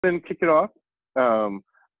then kick it off.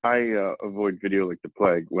 I avoid video like the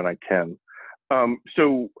plague when I can.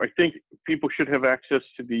 So I think people should have access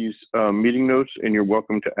to these meeting notes, and you're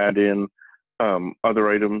welcome to add in other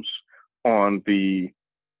items on the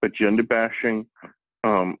agenda bashing.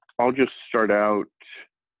 I'll just start out,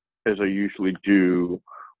 as I usually do,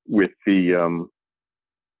 with the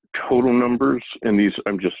total numbers, and these,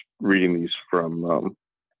 I'm just reading these from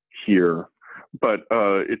here, but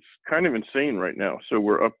it's kind of insane right now. So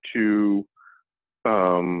we're up to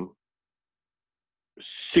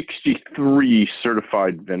 63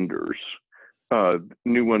 certified vendors.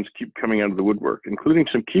 New ones keep coming out of the woodwork, including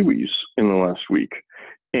some Kiwis in the last week,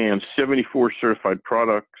 and 74 certified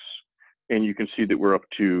products. And you can see that we're up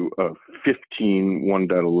to 15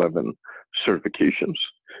 1.11 certifications.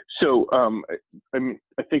 So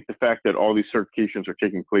I think the fact that all these certifications are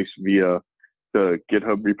taking place via the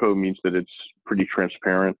GitHub repo means that it's pretty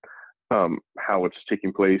transparent how it's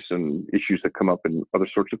taking place and issues that come up and other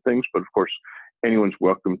sorts of things. But of course, anyone's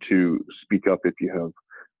welcome to speak up if you have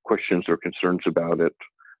questions or concerns about it.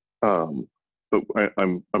 But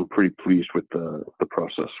I'm pretty pleased with the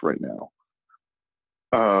process right now.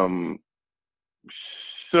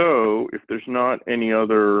 So if there's not any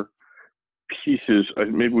other pieces,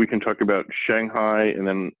 maybe we can talk about Shanghai, and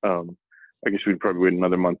then I guess we'd probably wait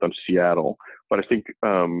another month on Seattle. But I think,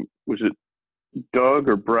 was it Doug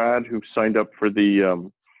or Brad who signed up for the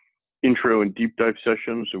intro and deep dive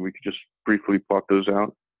sessions, and we could just briefly plot those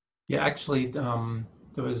out? Yeah, actually, there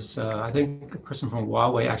was, I think a person from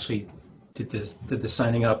Huawei actually did the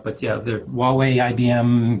signing up, but yeah, the Huawei,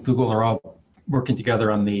 IBM, Google are all working together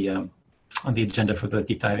on the agenda for the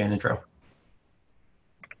deep dive and intro.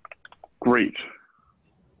 Great.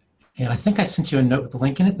 And I think I sent you a note with the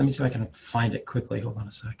link in it. Let me see if I can find it quickly. Hold on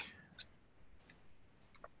a sec.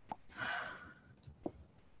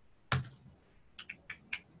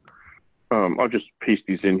 I'll just paste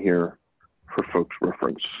these in here for folks'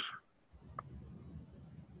 reference.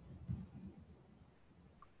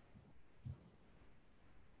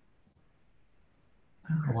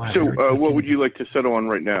 So what would you like to settle on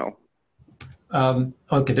right now?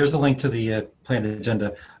 Okay, there's a link to the planned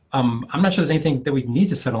agenda. I'm not sure there's anything that we need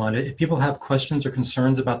to settle on it. If people have questions or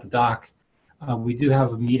concerns about the doc, we do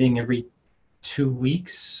have a meeting every 2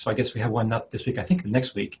 weeks. So I guess we have one not this week, I think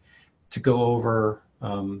next week, to go over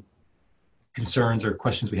concerns or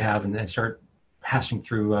questions we have and then start hashing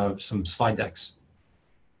through some slide decks.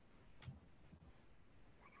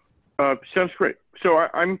 Sounds great. So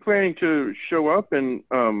I'm planning to show up and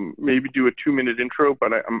maybe do a 2-minute intro,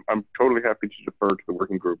 but I'm totally happy to defer to the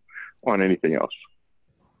working group on anything else.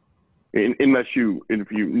 Unless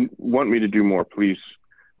if you want me to do more, please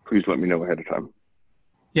let me know ahead of time.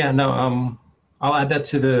 Yeah, no, I'll add that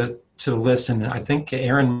to the list, and I think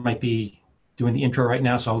Aaron might be doing the intro right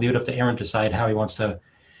now, so I'll leave it up to Aaron to decide how he wants to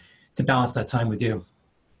balance that time with you.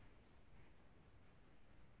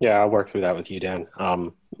 Yeah, I'll work through that with you, Dan.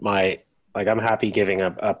 I'm happy giving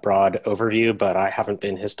a broad overview, but I haven't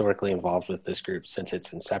been historically involved with this group since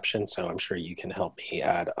its inception, so I'm sure you can help me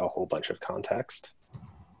add a whole bunch of context.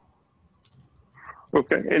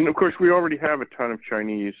 Okay, and of course, we already have a ton of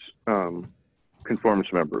Chinese Conformance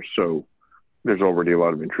members, so there's already a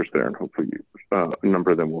lot of interest there, and hopefully a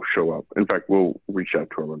number of them will show up. In fact, we'll reach out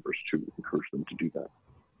to our members to encourage them to do that.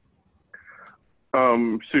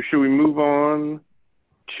 So should we move on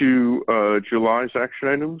to July's action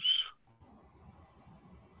items?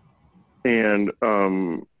 And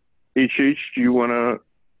HH, do you want to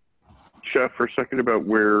chat for a second about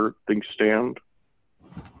where things stand?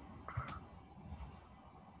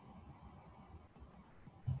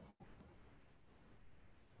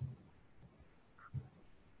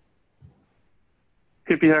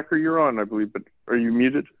 Hippie Hacker, you're on, I believe, but are you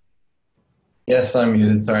muted? Yes, I'm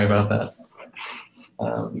muted. Sorry about that.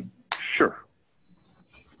 Sure.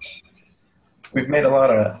 We've made a lot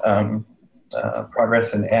of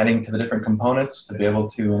progress in adding to the different components to be able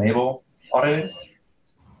to enable auditing.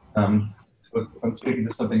 So I'm speaking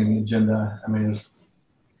to something in the agenda.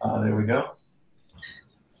 There we go.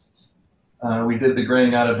 We did the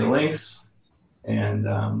graying out of the links,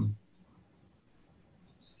 and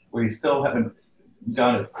we still haven't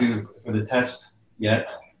done it for the test yet.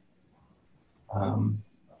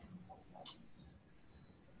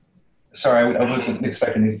 Sorry, I wasn't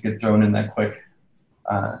expecting these to get thrown in that quick.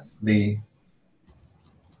 The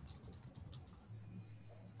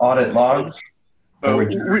audit logs.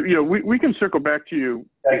 We can circle back to you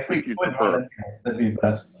if you prefer. That'd be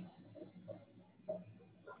best.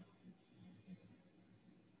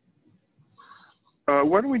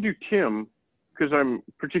 Why don't we do Tim? Because I'm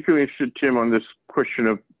particularly interested, Tim, on this question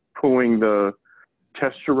of pulling the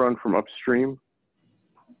tests to run from upstream.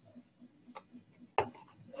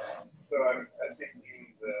 So I'm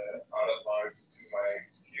syncing the audit log to my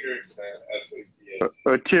computer to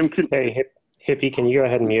SAP. Tim, can Hey, Hippie, can you go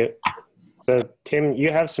ahead and mute? So Tim,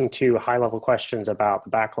 you have some 2 high-level questions about the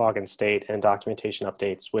backlog and state and documentation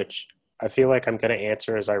updates, which I feel like I'm going to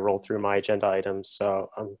answer as I roll through my agenda items. So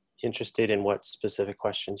I'm interested in what specific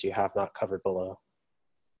questions you have not covered below.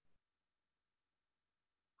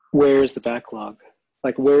 Where is the backlog?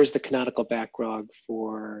 Like, where is the canonical backlog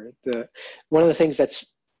for one of the things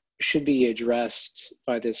that's should be addressed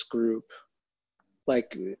by this group?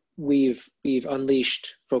 Like, we've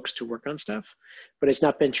unleashed folks to work on stuff, but it's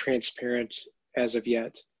not been transparent as of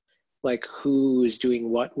yet, like who is doing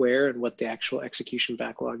what where and what the actual execution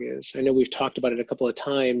backlog is. I know we've talked about it a couple of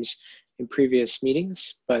times in previous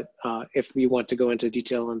meetings, but if we want to go into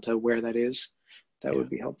detail into where that is, that would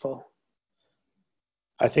be helpful.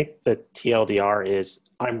 I think the TLDR is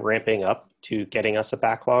I'm ramping up to getting us a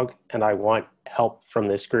backlog, and I want help from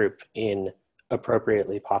this group in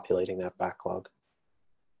appropriately populating that backlog.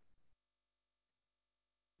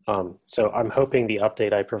 So I'm hoping the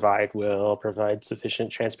update I provide will provide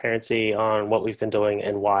sufficient transparency on what we've been doing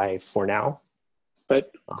and why for now.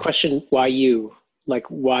 But question, why you? Like,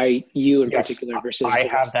 why you in particular versus I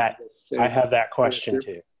have that. I have that question group?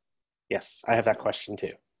 too. Yes, I have that question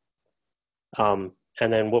too. And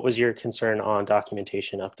then what was your concern on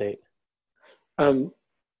documentation update?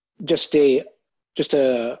 Just a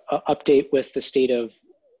update with the state of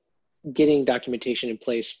getting documentation in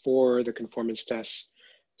place for the conformance tests,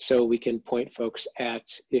 so we can point folks at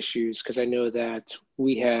issues, because I know that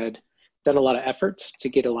we had done a lot of effort to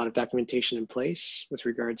get a lot of documentation in place with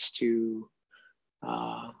regards to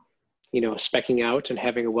speccing out and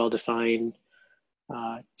having a well-defined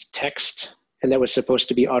text, and that was supposed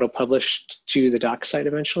to be auto-published to the doc site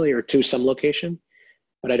eventually, or to some location,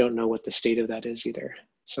 but I don't know what the state of that is either.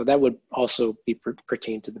 So that would also be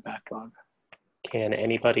pertain to the backlog. Can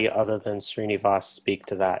anybody other than Srinivas speak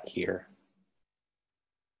to that here?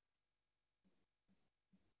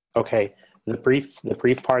 Okay, the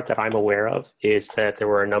brief part that I'm aware of is that there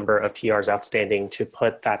were a number of PRs outstanding to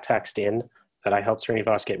put that text in that I helped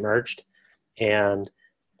Srinivas get merged. And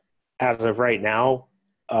as of right now,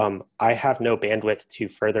 I have no bandwidth to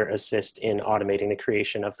further assist in automating the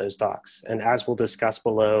creation of those docs. And as we'll discuss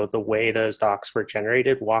below, the way those docs were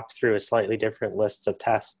generated walked through a slightly different lists of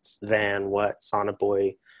tests than what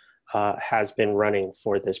Sonaboy has been running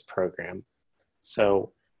for this program.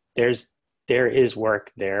 So there is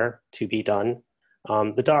work there to be done.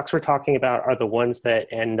 The docs we're talking about are the ones that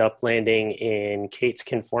end up landing in Kate's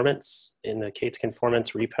Conformance, in the Kate's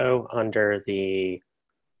Conformance repo under the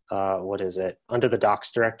under the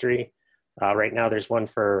docs directory. Right now there's one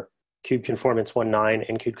for KubeConformance 1.9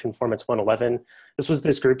 and KubeConformance 1.11. This was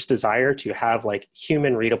this group's desire to have like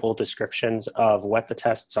human readable descriptions of what the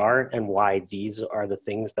tests are and why these are the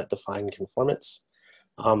things that define conformance.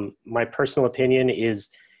 My personal opinion is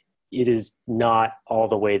it is not all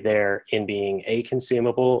the way there in being A,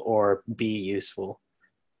 consumable, or B, useful.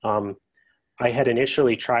 I had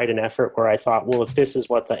initially tried an effort where I thought, well, if this is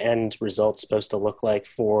what the end result's supposed to look like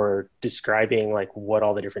for describing like what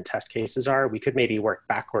all the different test cases are, we could maybe work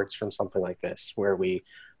backwards from something like this, where we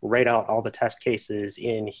write out all the test cases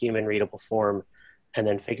in human readable form and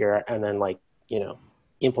then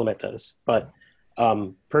implement those. But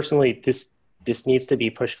personally, this needs to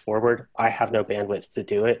be pushed forward. I have no bandwidth to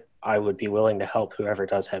do it. I would be willing to help whoever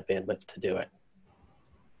does have bandwidth to do it.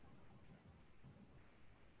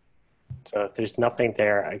 So if there's nothing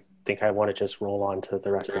there, I think I want to just roll on to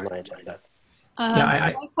the rest of my agenda.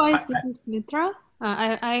 Likewise, this is Mitra.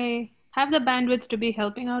 I have the bandwidth to be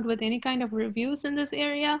helping out with any kind of reviews in this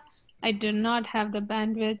area. I do not have the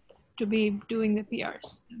bandwidth to be doing the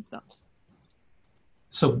PRs themselves.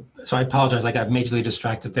 So I apologize, I got majorly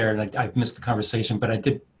distracted there and I missed the conversation, but I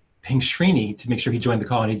did ping Srini to make sure he joined the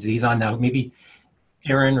call, and he's on now. Maybe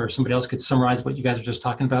Aaron or somebody else could summarize what you guys are just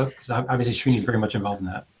talking about, because obviously Srini is very much involved in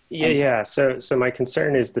that. Yeah. So my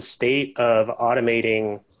concern is the state of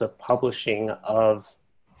automating the publishing of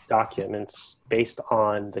documents based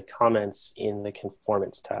on the comments in the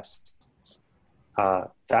conformance tests.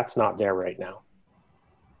 That's not there right now.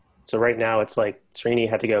 So right now it's like Srini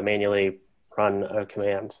had to go manually run a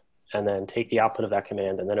command and then take the output of that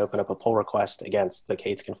command and then open up a pull request against the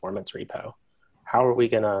Kate's Conformance repo. How are we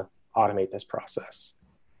going to automate this process?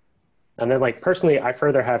 And then, like, personally, I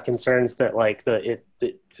further have concerns that like the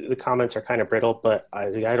comments are kind of brittle, but I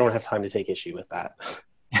don't have time to take issue with that.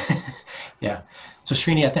 Yeah. So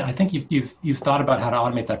Srini, I think you've thought about how to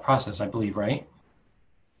automate that process, I believe, right?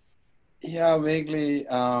 Yeah, vaguely.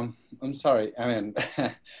 I'm sorry. I mean,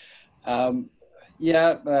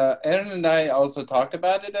 yeah, Aaron and I also talked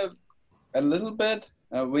about it a little bit.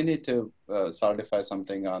 We need to solidify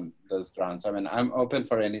something on those grounds. I mean, I'm open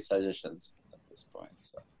for any suggestions at this point.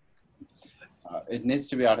 So it needs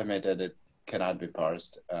to be automated. It cannot be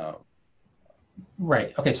parsed.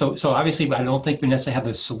 Right. Okay. So obviously, I don't think we necessarily have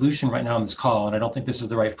the solution right now on this call, and I don't think this is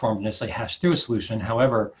the right forum to necessarily hash through a solution.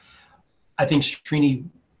 However, I think Srini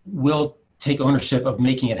will take ownership of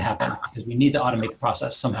making it happen because we need to automate the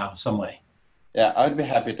process somehow, some way. Yeah, I'd be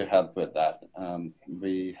happy to help with that.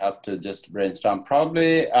 We have to just brainstorm.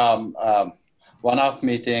 Probably one-off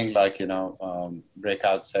meeting, like,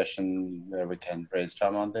 breakout session where we can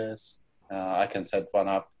brainstorm on this. I can set one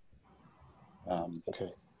up.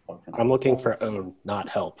 Okay. I'm looking for own, not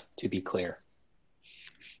help, to be clear.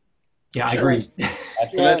 Yeah, I agree.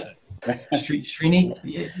 Srini,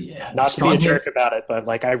 not to be a jerk about it, but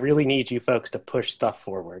like I really need you folks to push stuff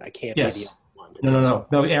forward. I can't be the only one.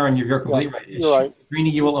 No, Aaron, you're completely right. You're right.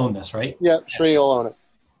 Srini, you will own this, right? Yeah, Srini will own it.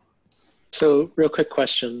 So real quick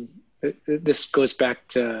question. This goes back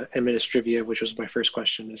to Administrivia, which was my first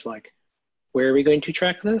question, is like, where are we going to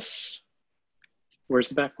track this? Where's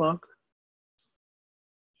the backlog?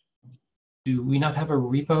 Do we not have a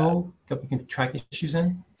repo that we can track issues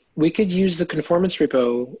in? We could use the conformance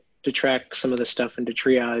repo to track some of the stuff and to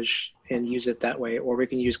triage and use it that way, or we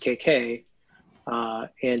can use KK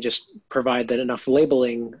and just provide that enough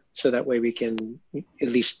labeling so that way we can at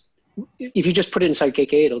least, if you just put it inside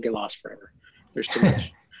KK, it'll get lost forever. There's too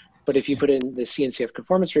much. But if you put in the CNCF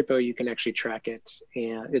conformance repo, you can actually track it,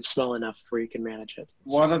 and it's small enough where you can manage it.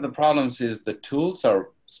 One of the problems is the tools are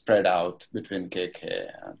spread out between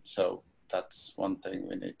KK, and so that's one thing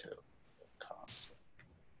we need to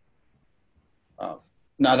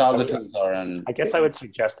not all the tools are in. I guess I would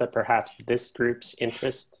suggest that perhaps this group's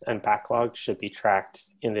interests and backlog should be tracked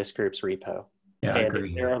in this group's repo. Yeah, and I agree.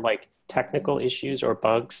 If there are like technical issues or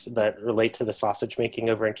bugs that relate to the sausage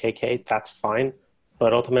making over in KK, that's fine.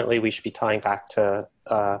 But ultimately, we should be tying back to,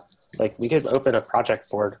 like, we could open a project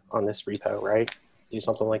board on this repo, right? Do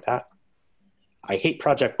something like that. I hate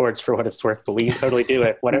project boards for what it's worth, but we can totally do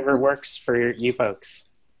it. Whatever works for you folks.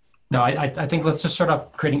 No, I think let's just start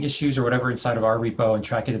off creating issues or whatever inside of our repo and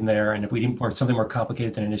track it in there. And if we need more, something more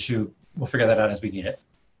complicated than an issue, we'll figure that out as we need it.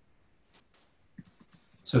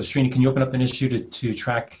 So Srini, can you open up an issue to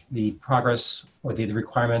track the progress or the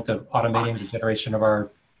requirement of automating the generation of our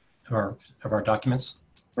documents?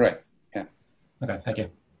 Right. Yeah. Okay. Thank you.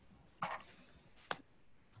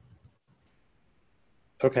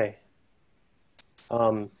 Okay.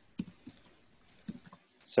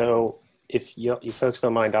 So if you folks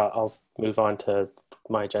don't mind, I'll move on to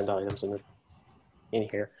my agenda items in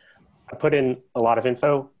here. I put in a lot of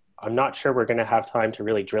info. I'm not sure we're going to have time to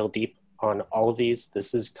really drill deep on all of these.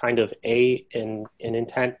 This is kind of an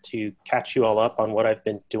intent to catch you all up on what I've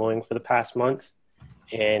been doing for the past month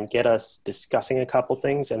and get us discussing a couple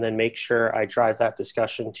things, and then make sure I drive that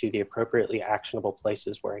discussion to the appropriately actionable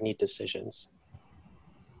places where I need decisions.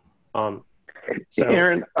 So,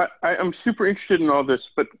 Aaron, I'm super interested in all this,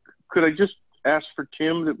 but could I just ask for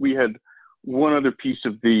Tim that we had one other piece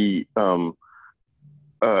of the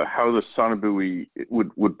how the Sonobui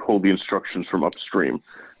would pull the instructions from upstream?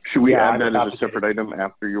 Should we add that as a separate item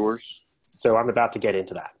after yours? So I'm about to get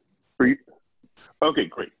into that. Okay,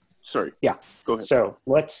 great. Sorry. Yeah. Go ahead. So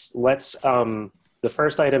let's the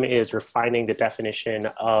first item is refining the definition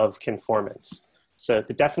of conformance. So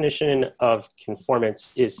the definition of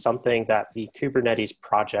conformance is something that the Kubernetes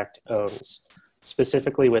project owns.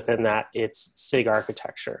 Specifically within that, it's SIG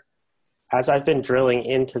architecture. As I've been drilling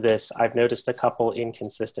into this, I've noticed a couple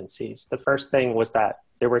inconsistencies. The first thing was that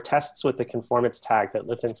there were tests with the conformance tag that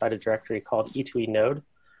lived inside a directory called E2E node.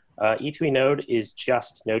 E2E node is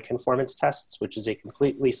just node conformance tests, which is a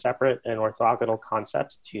completely separate and orthogonal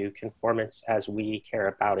concept to conformance as we care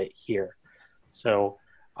about it here. So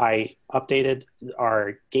I updated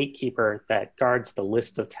our gatekeeper that guards the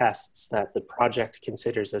list of tests that the project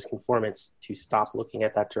considers as conformance to stop looking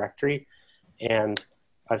at that directory. And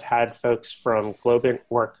I've had folks from Globant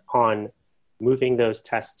work on moving those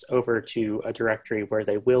tests over to a directory where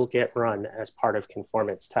they will get run as part of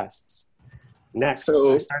conformance tests. Next,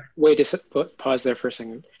 so wait, pause there for a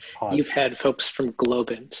second. Pause. You've had folks from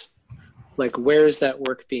Globant. Like, where is that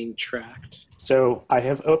work being tracked? So I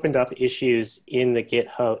have opened up issues in the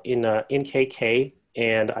GitHub, in KK,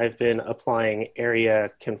 and I've been applying area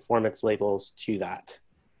conformance labels to that.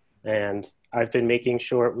 And I've been making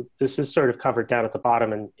sure, this is sort of covered down at the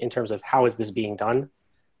bottom in terms of how is this being done,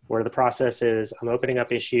 where the process is, I'm opening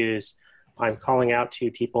up issues, I'm calling out to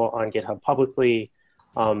people on GitHub publicly,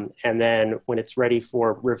 And then when it's ready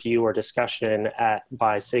for review or discussion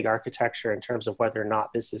by SIG architecture in terms of whether or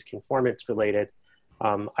not this is conformance related,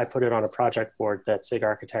 I put it on a project board that SIG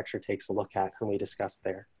architecture takes a look at and we discuss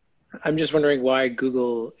there. I'm just wondering why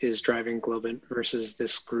Google is driving Globant versus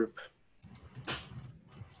this group.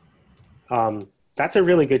 That's a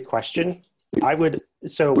really good question. I would,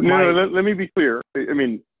 so let me be clear. I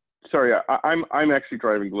mean, sorry, I'm actually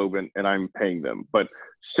driving Globant and I'm paying them, but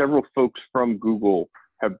several folks from Google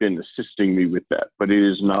have been assisting me with that, but it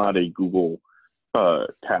is not a Google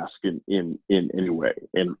task in any way.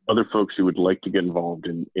 And other folks who would like to get involved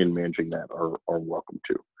in managing that are welcome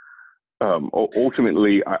to.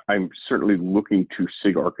 Ultimately, I'm certainly looking to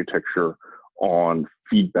SIG architecture on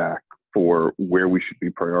feedback for where we should be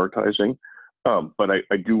prioritizing. But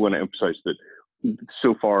I do want to emphasize that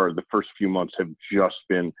so far, the first few months have just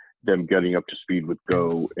been them getting up to speed with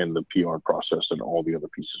Go and the PR process and all the other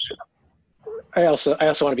pieces here. I also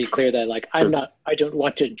want to be clear that like I don't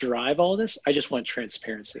want to drive all this. I just want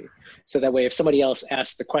transparency. So that way, if somebody else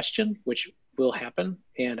asks the question, which will happen,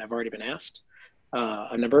 and I've already been asked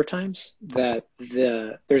a number of times, that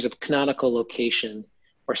there's a canonical location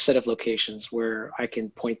or set of locations where I can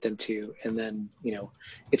point them to, and then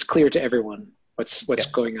it's clear to everyone what's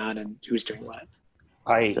going on and who's doing what.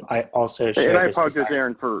 I also share and I this apologize, desire.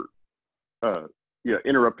 Aaron, for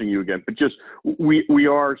interrupting you again, but just we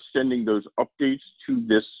are sending those updates to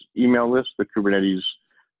this email list, the Kubernetes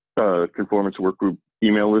Conformance Workgroup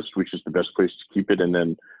email list, which is the best place to keep it. And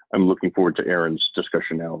then I'm looking forward to Aaron's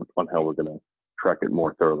discussion now on how we're going to track it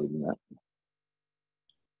more thoroughly than that.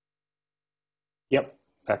 Yep,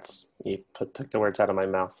 you took the words out of my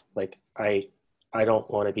mouth. Like I don't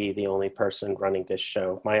want to be the only person running this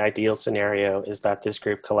show. My ideal scenario is that this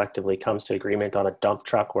group collectively comes to agreement on a dump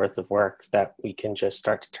truck worth of work that we can just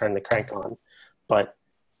start to turn the crank on. But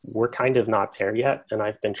we're kind of not there yet, and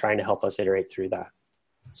I've been trying to help us iterate through that.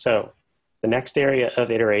 So the next area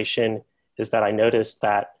of iteration is that I noticed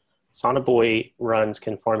that Sonobuoy runs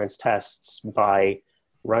conformance tests by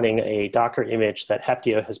running a Docker image that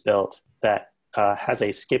Heptio has built that has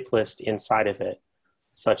a skip list inside of it,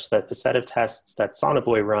 such that the set of tests that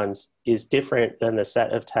Sonobuoy runs is different than the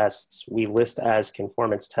set of tests we list as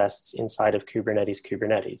conformance tests inside of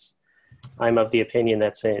Kubernetes. I'm of the opinion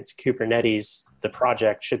that since Kubernetes, the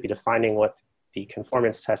project, should be defining what the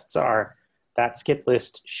conformance tests are, that skip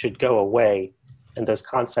list should go away, and those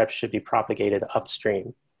concepts should be propagated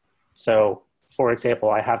upstream. So, for example,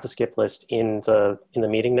 I have the skip list in the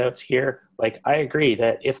meeting notes here. Like, I agree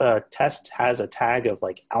that if a test has a tag of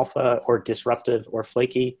like alpha or disruptive or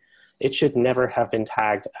flaky, it should never have been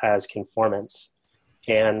tagged as conformance.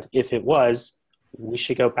 And if it was, we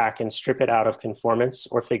should go back and strip it out of conformance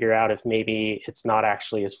or figure out if maybe it's not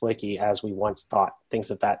actually as flaky as we once thought, things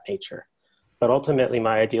of that nature. But ultimately,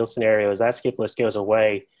 my ideal scenario is that skip list goes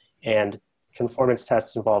away and conformance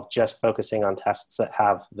tests involve just focusing on tests that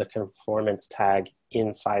have the conformance tag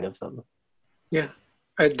inside of them. Yeah,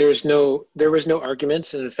 there was no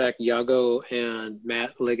argument. And in fact, Yago and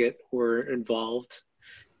Matt Liggett were involved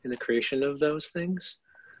in the creation of those things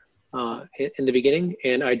in the beginning.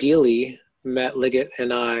 And ideally, Matt Liggett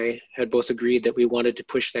and I had both agreed that we wanted to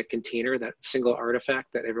push that container, that single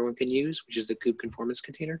artifact that everyone can use, which is the kube conformance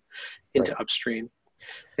container, into upstream.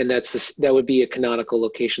 And that would be a canonical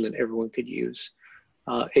location that everyone could use.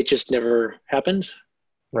 It just never happened.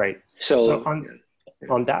 Right. So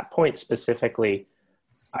on that point specifically,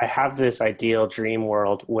 I have this ideal dream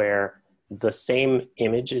world where the same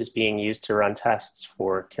image is being used to run tests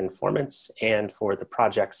for conformance and for the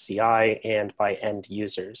project CI and by end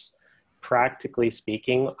users. Practically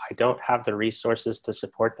speaking, I don't have the resources to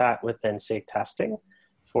support that within SIG testing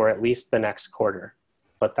for at least the next quarter.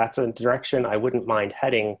 But that's a direction I wouldn't mind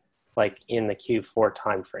heading, like in the Q4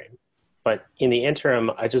 timeframe. But in the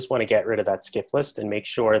interim, I just want to get rid of that skip list and make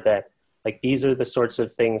sure that like these are the sorts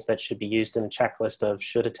of things that should be used in a checklist of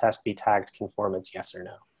should a test be tagged conformance, yes or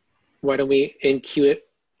no. Why don't we enqueue it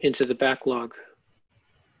into the backlog?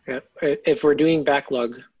 If we're doing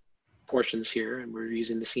backlog portions here and we're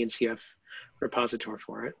using the CNCF repository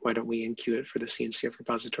for it, why don't we enqueue it for the CNCF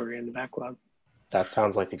repository in the backlog? That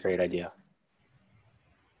sounds like a great idea.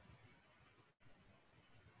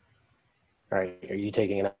 All right, are you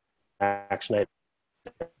taking an action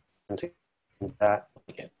item to that?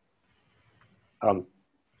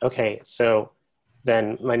 Okay, so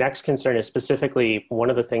then my next concern is specifically one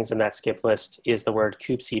of the things in that skip list is the word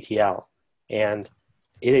kubectl. And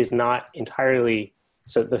it is not entirely,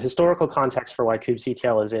 so the historical context for why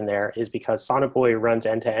kubectl is in there is because Sonobuoy runs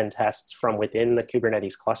end-to-end tests from within the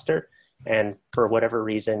Kubernetes cluster. And for whatever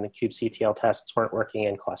reason, the kubectl tests weren't working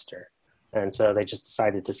in cluster. And so they just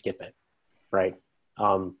decided to skip it, right?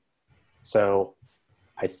 So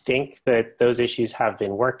I think that those issues have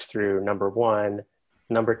been worked through, number one.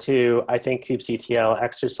 Number two, I think kubectl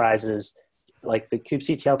exercises, like the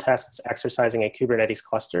kubectl tests exercising a Kubernetes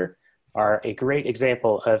cluster are a great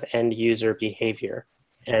example of end user behavior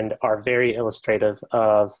and are very illustrative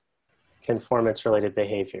of conformance-related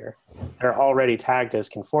behavior. They're already tagged as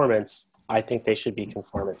conformance. I think they should be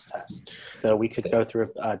conformance tests. Though we could go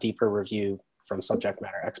through a deeper review from subject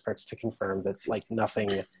matter experts to confirm that like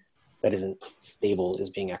nothing that isn't stable is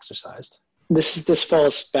being exercised. This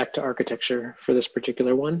falls back to architecture for this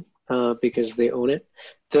particular one because they own it.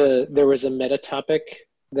 There was a meta topic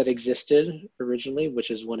that existed originally,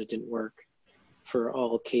 which is when it didn't work for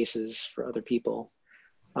all cases for other people.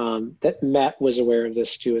 That Matt was aware of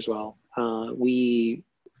this too as well.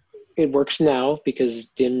 It works now because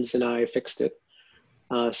Dims and I fixed it,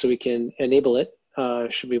 so we can enable it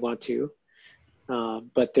should we want to.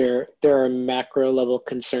 But there are macro level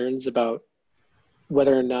concerns about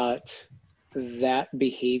whether or not that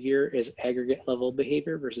behavior is aggregate level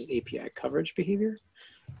behavior versus API coverage behavior.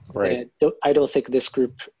 Right. And I don't think this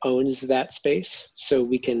group owns that space, so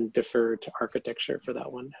we can defer to architecture for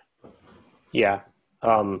that one. Yeah.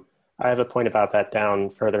 I have a point about that down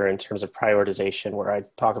further in terms of prioritization, where I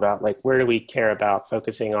talk about like, where do we care about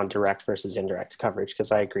focusing on direct versus indirect coverage?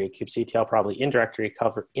 Because I agree, kubectl probably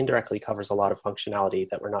indirectly covers a lot of functionality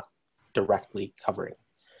that we're not directly covering.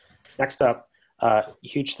 Next up,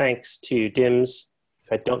 huge thanks to Dims,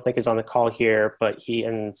 who I don't think is on the call here, but he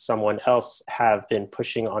and someone else have been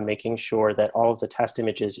pushing on making sure that all of the test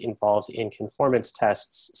images involved in conformance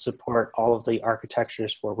tests support all of the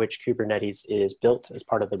architectures for which Kubernetes is built as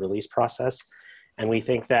part of the release process. And we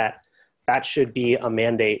think that that should be a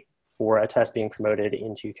mandate for a test being promoted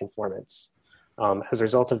into conformance. As a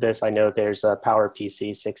result of this, I know there's a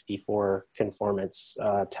PowerPC 64 conformance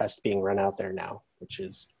test being run out there now, which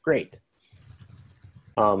is great.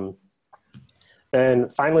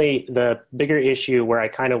 And finally, the bigger issue where I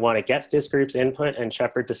kind of want to get this group's input and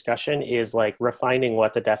shepherd discussion is like refining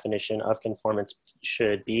what the definition of conformance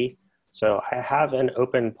should be. So I have an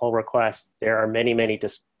open pull request. There are many, many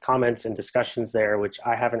comments and discussions there, which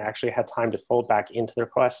I haven't actually had time to fold back into the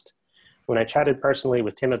request. When I chatted personally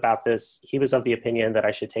with Tim about this, he was of the opinion that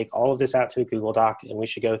I should take all of this out to a Google Doc and we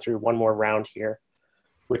should go through one more round here,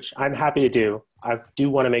 which I'm happy to do. I do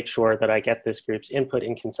want to make sure that I get this group's input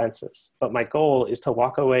and consensus. But my goal is to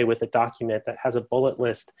walk away with a document that has a bullet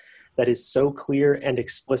list that is so clear and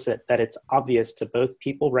explicit that it's obvious to both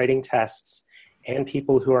people writing tests and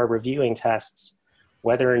people who are reviewing tests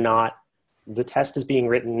whether or not the test is being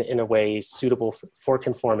written in a way suitable for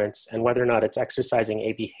conformance and whether or not it's exercising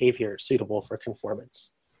a behavior suitable for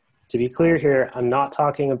conformance. To be clear here, I'm not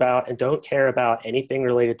talking about and don't care about anything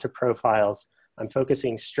related to profiles. I'm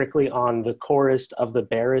focusing strictly on the corest of the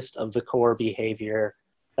barest of the core behavior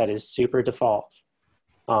that is super default.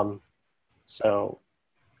 The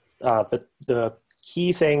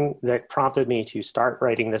key thing that prompted me to start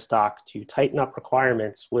writing this doc to tighten up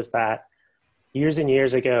requirements was that years and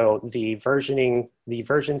years ago, the version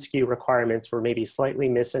skew requirements were maybe slightly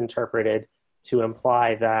misinterpreted to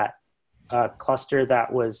imply that a cluster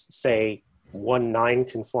that was, say, 1.9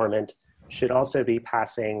 conformant should also be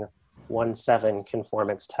passing 1.7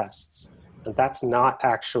 conformance tests. And that's not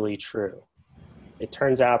actually true. It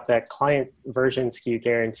turns out that client version skew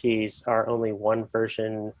guarantees are only one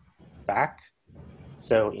version back.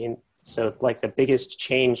 So like the biggest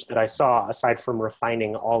change that I saw, aside from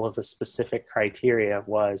refining all of the specific criteria,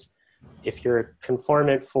 was if you're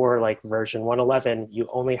conformant for like version 1.11, you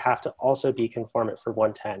only have to also be conformant for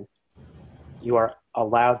 1.10. You are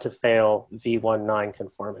allowed to fail v1.9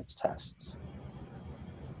 conformance tests.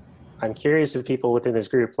 I'm curious if people within this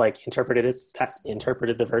group like interpreted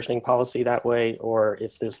the versioning policy that way, or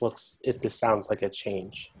if this sounds like a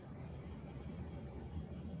change.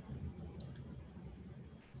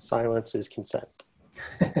 Silence is consent.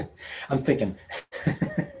 I'm thinking.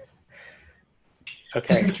 Okay.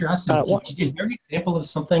 Just out of curiosity, is there an example of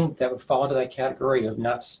something that would fall into that category of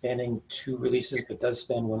not spanning 2 releases but does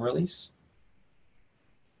span 1 release?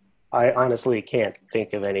 I honestly can't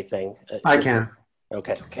think of anything. I can.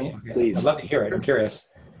 Okay. Okay. Please. I'd love to hear it. I'm curious.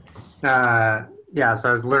 Yeah, so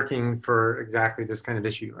I was lurking for exactly this kind of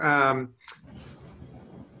issue.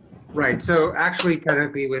 Right, so actually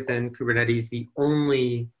technically within Kubernetes, the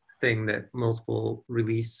only thing that multiple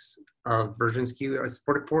release of version skew are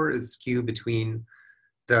supported for is skew between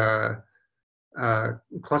the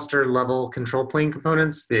cluster level control plane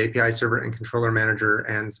components, the API server and controller manager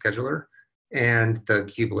and scheduler, and the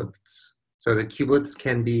kubelets. So the kubelets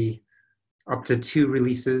can be up to 2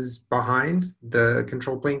 releases behind the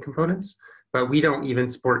control plane components, but we don't even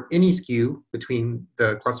support any skew between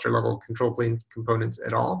the cluster level control plane components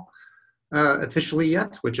at all officially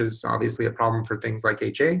yet, which is obviously a problem for things like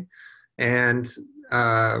HA. And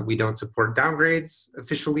we don't support downgrades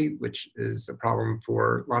officially, which is a problem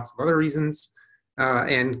for lots of other reasons.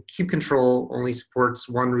 And kubecontrol only supports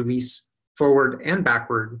 1 release forward and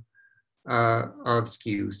backward of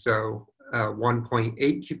skew. So 1.8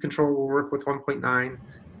 kubecontrol will work with 1.9,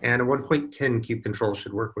 and a 1.10 kubecontrol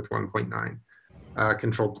should work with 1.9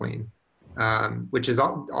 control plane, which is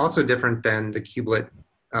also different than the kubelet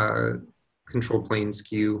control plane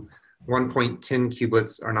skew. 1.10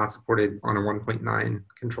 kubelets are not supported on a 1.9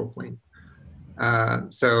 control plane.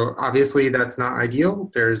 So obviously that's not ideal.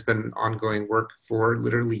 There's been ongoing work for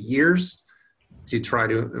literally years to try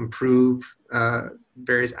to improve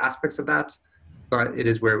various aspects of that, but it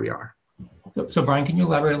is where we are. So Brian, can you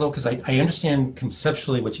elaborate a little? Because I understand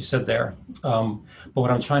conceptually what you said there, but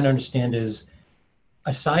what I'm trying to understand is,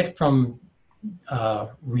 aside from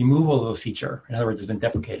removal of a feature, in other words, it's been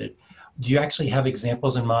deprecated, do you actually have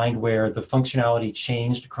examples in mind where the functionality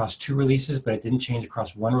changed across 2 releases, but it didn't change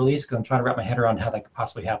across 1 release? Because I'm trying to wrap my head around how that could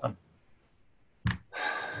possibly happen.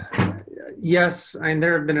 Yes, and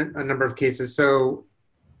there have been a number of cases. So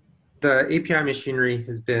the API machinery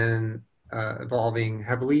has been evolving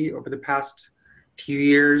heavily over the past few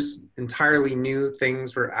years. Entirely new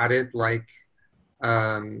things were added, like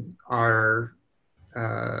our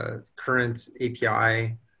current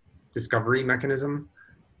API discovery mechanism.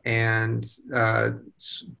 And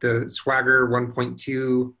the Swagger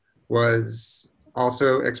 1.2 was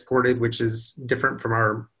also exported, which is different from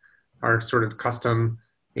our sort of custom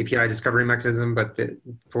API discovery mechanism, but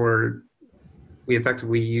we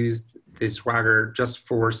effectively used the Swagger just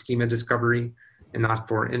for schema discovery and not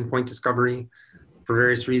for endpoint discovery for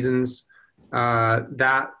various reasons.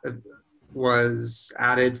 That was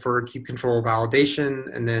added for kubecontrol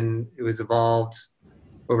validation, and then it was evolved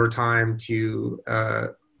over time to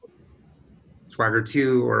Swagger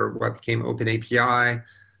 2, or what became OpenAPI.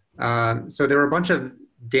 So there were a bunch of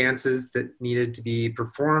dances that needed to be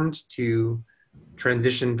performed to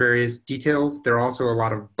transition various details. There are also a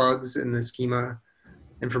lot of bugs in the schema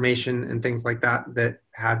information and things like that that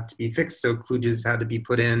had to be fixed. So kludges had to be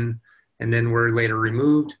put in and then were later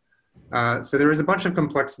removed. So there was a bunch of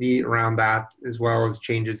complexity around that, as well as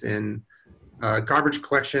changes in garbage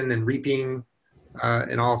collection and reaping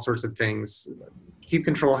and all sorts of things.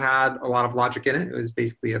 kubecontrol had a lot of logic in it. It was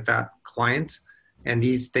basically a fat client, and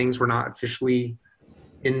these things were not officially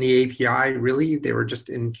in the API, really. They were just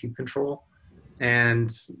in kubecontrol. And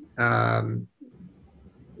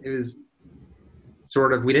it was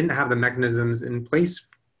sort of, we didn't have the mechanisms in place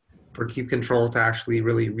for kubecontrol to actually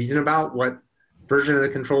really reason about what version of the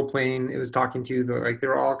control plane it was talking to. Like, there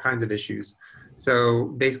were all kinds of issues. So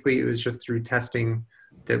basically, it was just through testing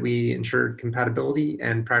that we ensured compatibility,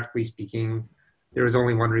 and practically speaking, there was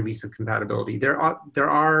only 1 release of compatibility. There's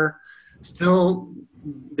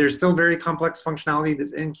still very complex functionality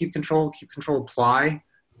that's in kubecontrol. kubecontrol apply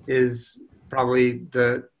is probably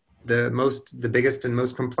the biggest and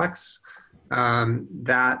most complex.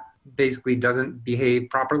 That basically doesn't behave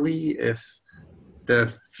properly if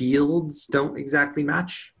the fields don't exactly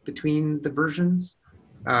match between the versions.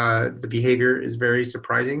 The behavior is very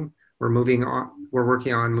surprising. We're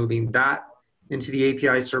working on moving that into the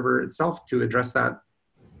API server itself to address that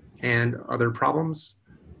and other problems.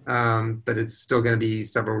 But it's still going to be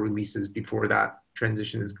several releases before that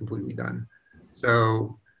transition is completely done.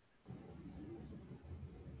 So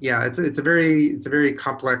yeah, it's a very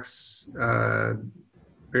complex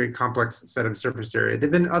set of surface area.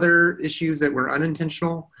 There've been other issues that were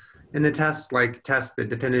unintentional in the tests, like tests that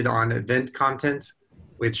depended on event content,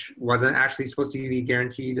 which wasn't actually supposed to be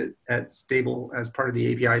guaranteed at stable as part of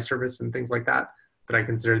the API service and things like that. But I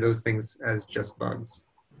consider those things as just bugs.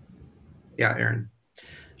 Yeah, Aaron.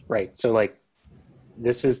 Right. So like,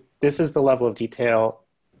 this is the level of detail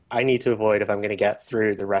I need to avoid if I'm going to get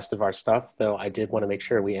through the rest of our stuff. Though I did want to make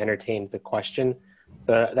sure we entertained the question.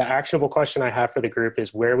 The actionable question I have for the group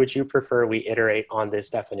is, where would you prefer we iterate on this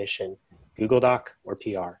definition? Google Doc or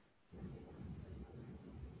PR?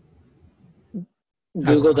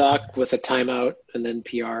 Google Doc with a timeout and then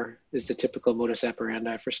PR is the typical modus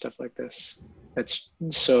operandi for stuff like this. That's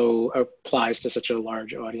so applies to such a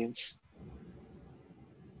large audience.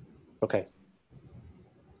 Okay.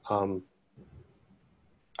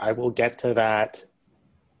 I will get to that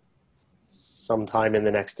sometime in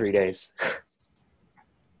the next 3 days.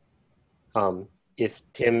 If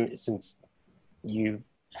Tim, since you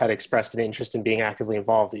had expressed an interest in being actively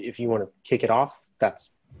involved, if you want to kick it off,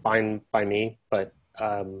 that's fine by me, but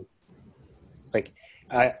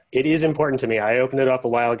it is important to me. I opened it up a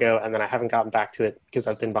while ago and then I haven't gotten back to it because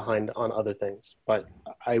I've been behind on other things, but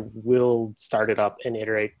I will start it up and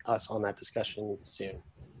iterate us on that discussion soon.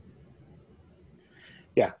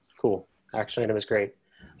 Yeah, cool. Action item is great.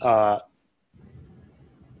 Yeah,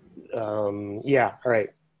 all right,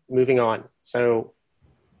 moving on. So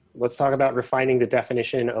let's talk about refining the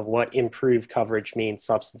definition of what improved coverage means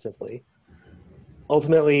substantively.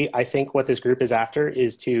 Ultimately, I think what this group is after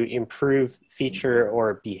is to improve feature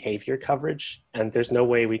or behavior coverage, and there's no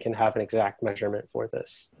way we can have an exact measurement for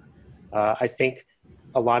this. I think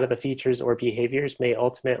a lot of the features or behaviors may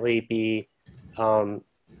ultimately be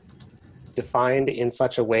defined in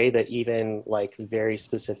such a way that even like very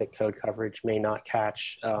specific code coverage may not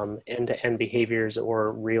catch end-to-end behaviors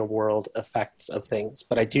or real-world effects of things.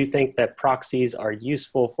 But I do think that proxies are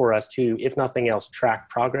useful for us to, if nothing else, track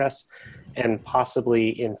progress and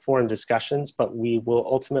possibly inform discussions, but we will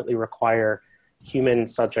ultimately require human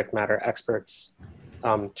subject matter experts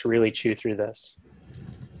to really chew through this.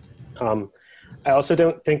 I also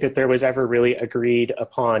don't think that there was ever really agreed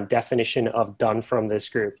upon definition of done from this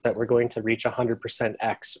group, that we're going to reach 100%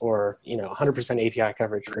 X or 100% API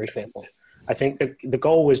coverage, for example. I think the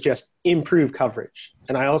goal was just improve coverage.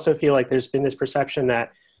 And I also feel like there's been this perception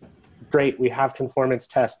that, great, we have conformance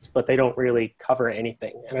tests, but they don't really cover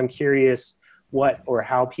anything. And I'm curious what or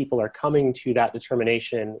how people are coming to that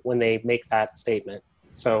determination when they make that statement.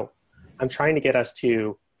 So I'm trying to get us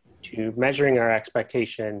to measuring our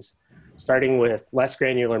expectations, starting with less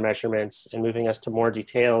granular measurements and moving us to more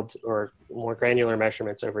detailed or more granular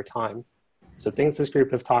measurements over time. So things this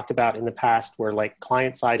group have talked about in the past were like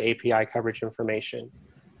client-side API coverage information.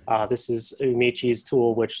 This is Umichi's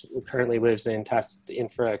tool, which currently lives in test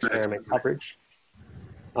infra experiment coverage.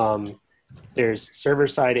 There's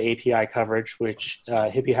server-side API coverage, which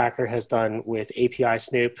Hippie Hacker has done with API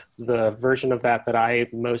Snoop. The version of that I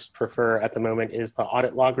most prefer at the moment is the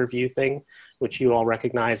audit log review thing, which you all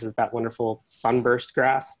recognize as that wonderful sunburst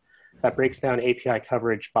graph that breaks down API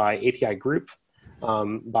coverage by API group,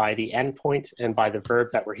 by the endpoint, and by the verb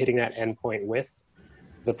that we're hitting that endpoint with.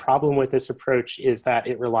 The problem with this approach is that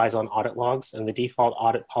it relies on audit logs, and the default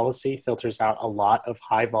audit policy filters out a lot of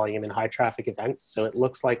high volume and high traffic events. So it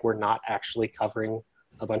looks like we're not actually covering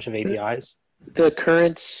a bunch of APIs. The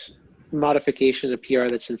current modification of PR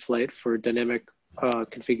that's in flight for dynamic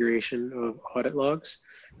configuration of audit logs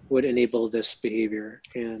would enable this behavior.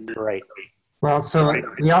 And right. Well, so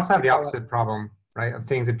we also have the opposite problem, right, of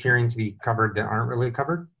things appearing to be covered that aren't really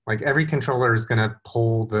covered. Like every controller is going to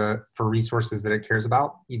poll for resources that it cares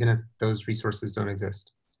about, even if those resources don't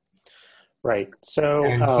exist. Right. So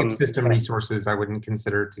and kube system resources, I wouldn't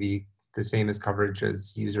consider to be the same as coverage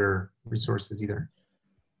as user resources either.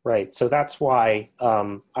 Right. So that's why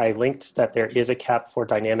I linked that there is a cap for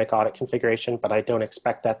dynamic audit configuration, but I don't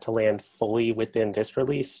expect that to land fully within this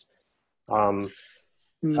release.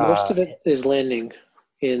 Most of it is landing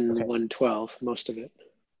in 112, most of it.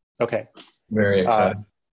 Okay. Very exciting.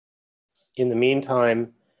 In the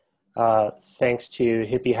meantime, thanks to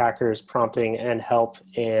Hippie Hacker's prompting and help,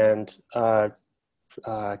 and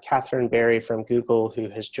Catherine Berry from Google, who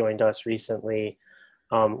has joined us recently,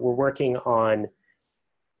 we're working on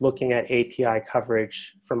looking at API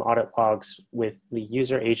coverage from audit logs with the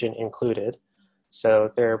user agent included.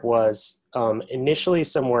 So there was initially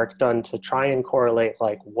some work done to try and correlate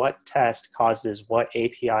like what test causes what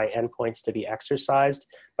API endpoints to be exercised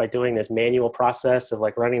by doing this manual process of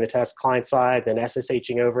like running the test client side, then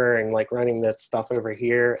SSHing over and like running that stuff over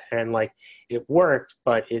here. And like it worked,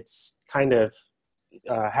 but it's kind of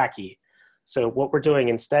hacky. So what we're doing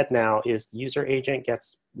instead now is the user agent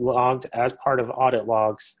gets logged as part of audit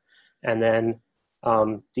logs, and then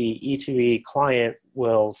the E2E client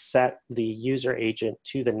will set the user agent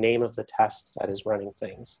to the name of the test that is running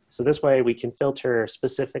things. So this way we can filter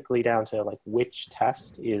specifically down to like which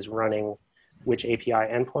test is running which API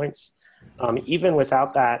endpoints. Even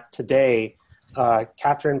without that, today,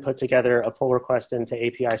 Catherine put together a pull request into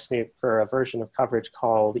API Snoop for a version of coverage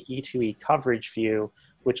called E2E Coverage View,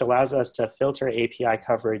 which allows us to filter API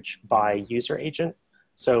coverage by user agent.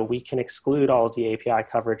 So we can exclude all of the API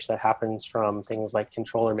coverage that happens from things like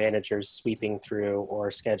controller managers sweeping through or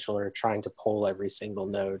scheduler trying to pull every single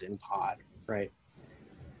node in pod, right?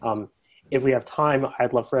 If we have time,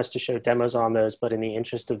 I'd love for us to show demos on those, but in the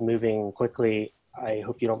interest of moving quickly, I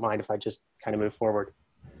hope you don't mind if I just kind of move forward.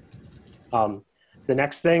 The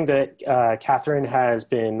next thing that Catherine has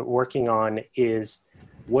been working on is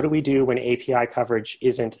what do we do when API coverage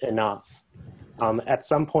isn't enough? At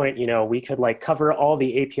some point, we could like cover all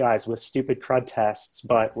the APIs with stupid CRUD tests,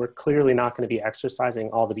 but we're clearly not going to be exercising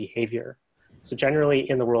all the behavior. So generally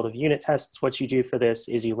in the world of unit tests, what you do for this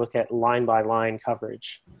is you look at line by line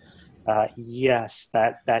coverage. Yes,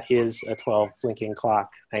 that is a 12 blinking clock.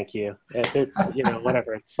 Thank you.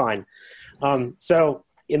 Whatever, it's fine. So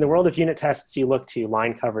in the world of unit tests, you look to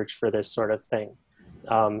line coverage for this sort of thing.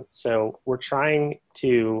 So we're trying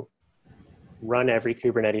to run every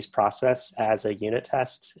Kubernetes process as a unit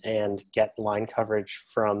test and get line coverage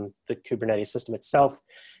from the Kubernetes system itself.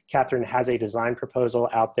 Catherine has a design proposal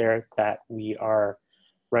out there that we are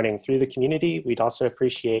running through the community. We'd also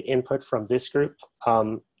appreciate input from this group.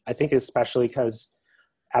 I think especially because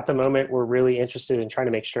at the moment, we're really interested in trying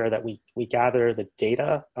to make sure that we gather the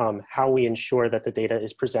data. How we ensure that the data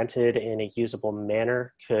is presented in a usable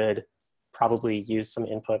manner could probably use some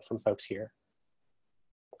input from folks here.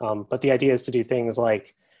 But the idea is to do things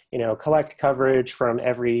like, collect coverage from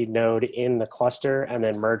every node in the cluster and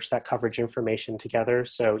then merge that coverage information together.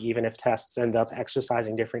 So even if tests end up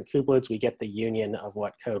exercising different kubelets, we get the union of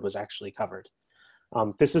what code was actually covered.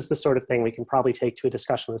 This is the sort of thing we can probably take to a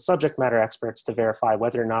discussion with subject matter experts to verify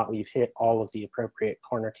whether or not we've hit all of the appropriate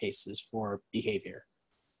corner cases for behavior.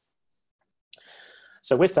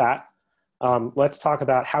 So with that, let's talk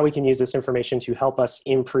about how we can use this information to help us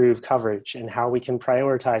improve coverage and how we can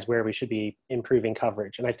prioritize where we should be improving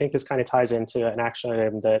coverage. And I think this kind of ties into an action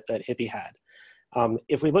item that Hippie had.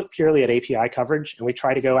 If we look purely at API coverage and we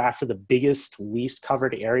try to go after the biggest, least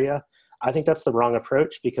covered area, I think that's the wrong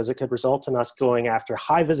approach because it could result in us going after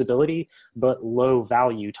high visibility but low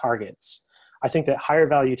value targets. I think that higher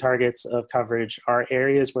value targets of coverage are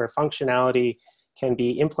areas where functionality can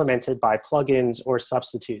be implemented by plugins or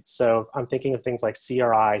substitutes. So I'm thinking of things like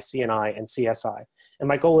CRI, CNI, and CSI. And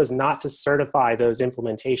my goal is not to certify those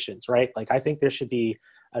implementations, right? Like I think there should be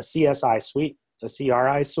a CSI suite, a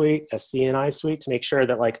CRI suite, a CNI suite to make sure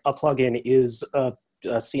that like a plugin is a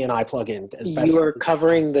CNI plugin. As best you are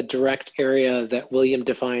covering the direct area that William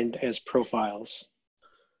defined as profiles.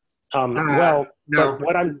 No. But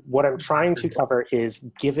what I'm trying to cover is,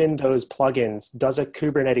 given those plugins, does a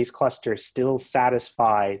Kubernetes cluster still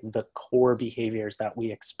satisfy the core behaviors that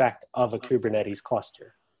we expect of a Kubernetes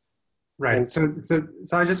cluster? Right. And so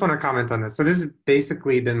I just want to comment on this. So this has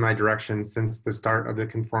basically been my direction since the start of the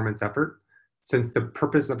conformance effort. Since the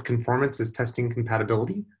purpose of conformance is testing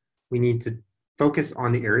compatibility, we need to focus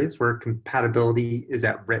on the areas where compatibility is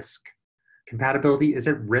at risk. Compatibility is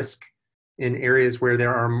at risk in areas where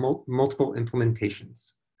there are multiple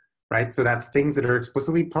implementations, right? So that's things that are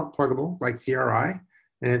explicitly pluggable, like CRI,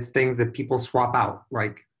 and it's things that people swap out,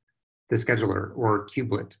 like the scheduler or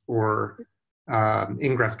kubelet or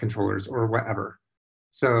ingress controllers or whatever.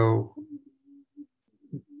 So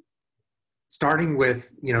starting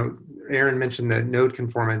with, Aaron mentioned the node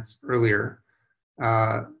conformance earlier.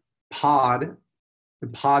 The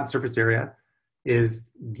pod surface area is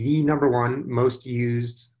the #1 most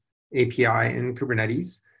used API in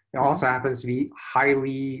Kubernetes. It also happens to be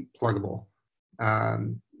highly pluggable.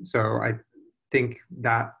 So I think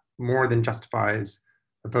that more than justifies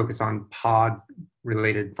a focus on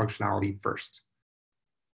pod-related functionality first.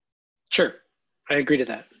 Sure, I agree to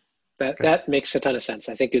that. That makes a ton of sense.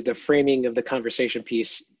 I think the framing of the conversation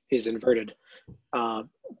piece is inverted.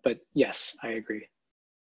 But yes, I agree.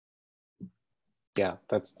 Yeah,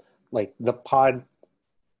 that's like the pod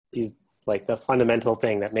is like the fundamental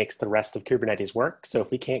thing that makes the rest of Kubernetes work. So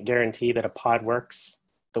if we can't guarantee that a pod works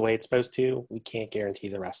the way it's supposed to, we can't guarantee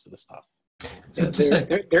the rest of the stuff. So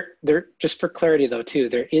just for clarity though too,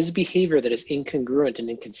 there is behavior that is incongruent and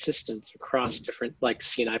inconsistent across different, like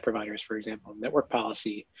CNI providers, for example. Network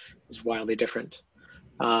policy is wildly different.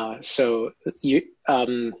 So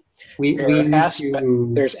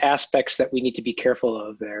there's aspects that we need to be careful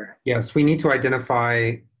of there. Yes, we need to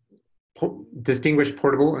identify distinguish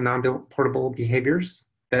portable and non-portable behaviors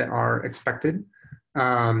that are expected.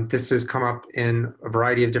 This has come up in a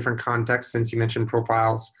variety of different contexts since you mentioned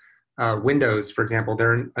profiles. Windows, for example,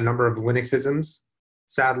 there are a number of Linux-isms,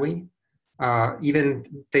 sadly. Even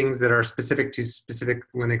things that are specific to specific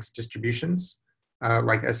Linux distributions,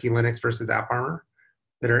 like SE Linux versus AppArmor,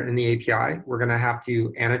 that are in the API. We're going to have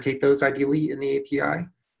to annotate those ideally in the API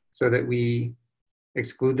so that we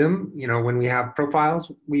exclude them. When we have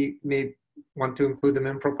profiles, we may want to include them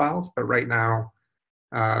in profiles, but right now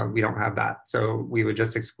we don't have that. So we would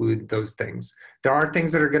just exclude those things. There are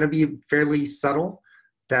things that are going to be fairly subtle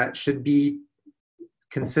that should be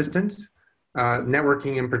consistent.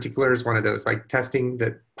 Networking in particular is one of those, like testing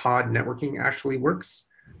that pod networking actually works.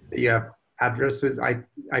 You have addresses,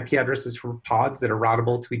 IP addresses for pods that are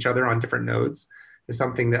routable to each other on different nodes. is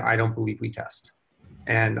something that I don't believe we test.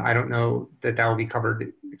 And I don't know that that will be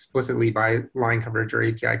covered explicitly by line coverage or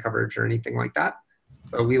API coverage or anything like that,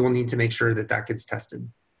 but we will need to make sure that that gets tested.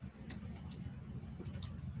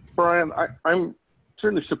 Brian, I'm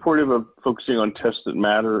certainly supportive of focusing on tests that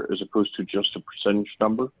matter as opposed to just a percentage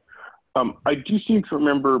number. I do seem to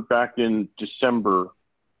remember back in December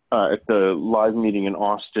at the live meeting in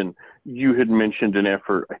Austin, you had mentioned an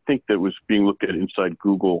effort, I think that was being looked at inside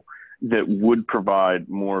Google, that would provide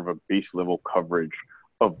more of a base level coverage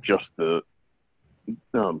of just the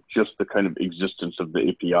kind of existence of the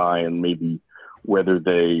API and maybe whether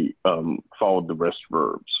they followed the REST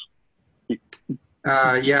verbs.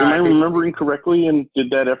 Yeah. Am I remembering correctly, and did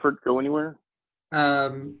that effort go anywhere?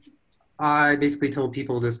 I basically told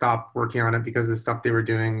people to stop working on it because the stuff they were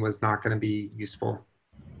doing was not going to be useful.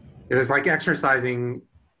 It was like exercising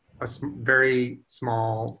a very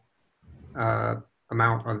small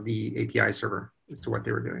amount of the API server as to what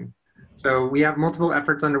they were doing. So we have multiple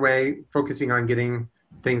efforts underway focusing on getting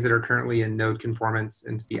things that are currently in node conformance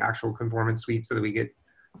into the actual conformance suite so that we get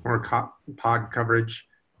more pod coverage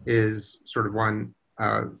is sort of one,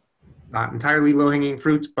 not entirely low-hanging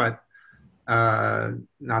fruit, but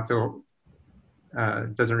not so,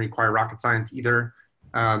 doesn't require rocket science either.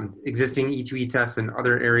 Existing E2E tests in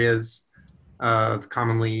other areas of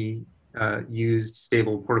commonly used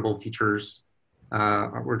stable portable features,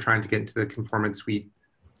 we're trying to get into the conformance suite.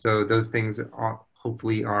 So those things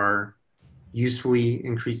hopefully are usefully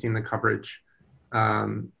increasing the coverage.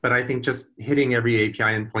 But I think just hitting every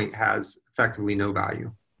API endpoint has effectively no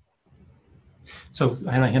value. So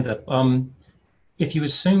I had my hand up. If you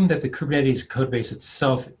assume that the Kubernetes codebase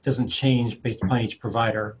itself doesn't change based upon each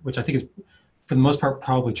provider, which I think is for the most part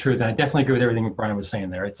probably true, then I definitely agree with everything Brian was saying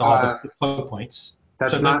there. It's all the plug points.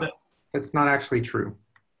 That's not actually true.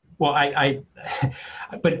 Well,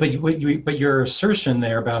 but your assertion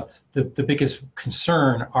there about the biggest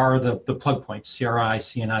concern are the plug points, CRI,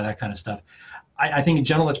 CNI, that kind of stuff. I think in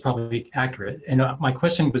general that's probably accurate. And my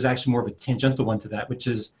question was actually more of a tangential one to that, which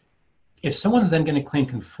is, if someone's then going to claim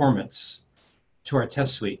conformance to our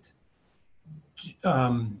test suite,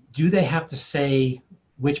 do they have to say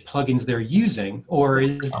which plugins they're using, or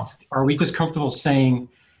are we just comfortable saying,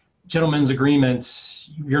 gentlemen's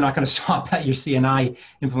agreements, you're not going to swap out your CNI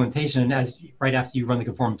implementation right after you run the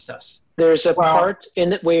conformance tests? There's a part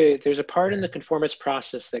in there's a part in the conformance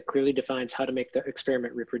process that clearly defines how to make the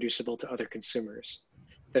experiment reproducible to other consumers.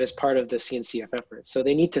 That is part of the CNCF effort. So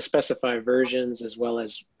they need to specify versions as well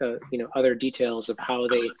as other details of how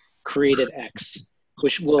they created X,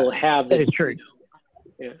 which will have the. That is true.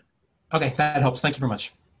 Yeah. Okay, that helps. Thank you very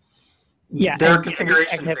much. Yeah, there are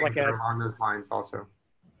configuration things like that are along those lines also.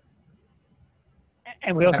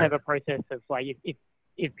 And we also have a process of like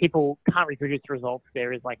if people can't reproduce the results,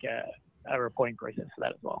 there is like a reporting process for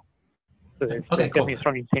that as well. So there's definitely a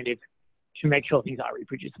strong incentive to make sure things are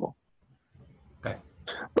reproducible. Okay.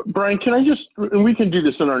 Brian, can I just, and we can do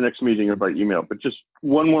this in our next meeting or by email, but just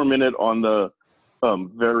one more minute on the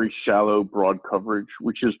very shallow broad coverage,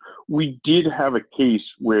 which is we did have a case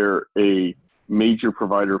where a major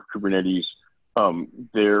provider of Kubernetes,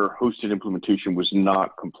 their hosted implementation was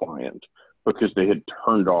not compliant because they had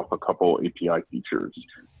turned off a couple API features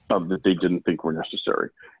that they didn't think were necessary.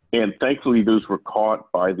 And thankfully, those were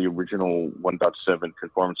caught by the original 1.7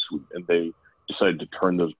 conformance suite, and they decided to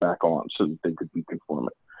turn those back on so that they could be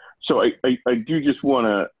conformant. So I do just want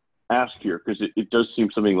to ask here, because it does seem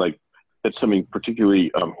something like that's something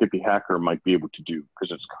particularly hippie hacker might be able to do,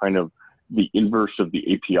 because it's kind of the inverse of the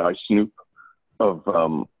API snoop of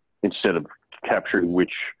instead of capturing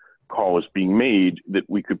which call is being made, that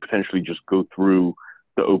we could potentially just go through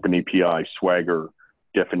the Open API Swagger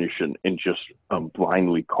definition and just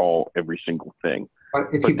blindly call every single thing.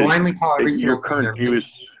 But if you blindly call every single thing,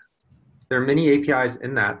 there are many APIs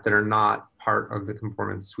in that are not part of the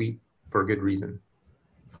conformance suite for a good reason.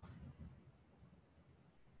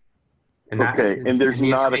 And and there's the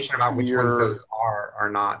not information about which ones those are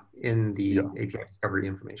not in the API discovery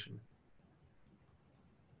information.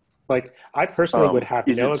 Like, I personally would have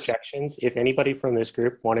no objections if anybody from this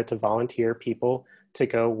group wanted to volunteer people to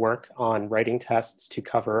go work on writing tests to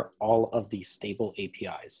cover all of these stable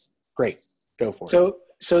APIs. Great, go for it.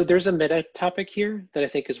 So there's a meta topic here that I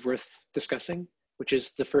think is worth discussing, which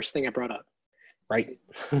is the first thing I brought up. Right.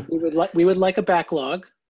 we would like a backlog.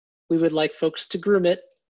 We would like folks to groom it,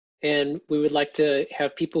 and we would like to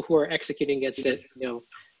have people who are executing against it,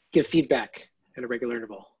 give feedback at a regular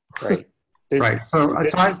interval. Right. Right. So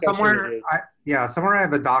somewhere I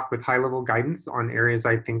have a doc with high-level guidance on areas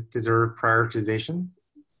I think deserve prioritization.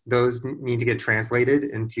 Those need to get translated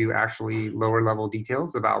into actually lower-level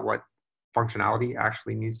details about what functionality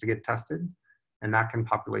actually needs to get tested, and that can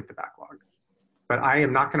populate the backlog. But I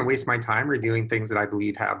am not going to waste my time reviewing things that I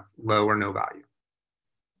believe have low or no value.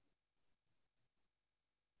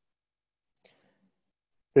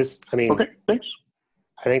 Okay, thanks.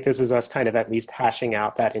 I think this is us kind of at least hashing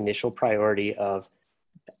out that initial priority of,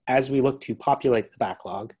 as we look to populate the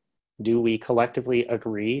backlog, do we collectively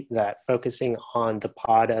agree that focusing on the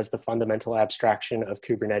pod as the fundamental abstraction of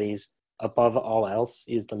Kubernetes above all else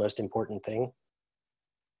is the most important thing?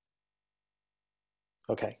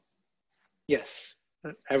 Okay. Yes.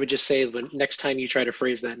 I would just say when next time you try to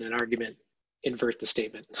phrase that in an argument, invert the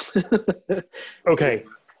statement. Okay.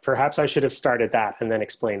 Perhaps I should have started that and then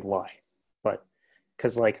explained why. But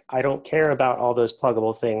because like, I don't care about all those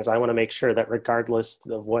pluggable things. I want to make sure that regardless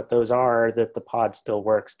of what those are, that the pod still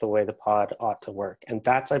works the way the pod ought to work. And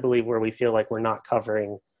that's, I believe, where we feel like we're not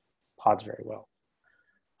covering pods very well.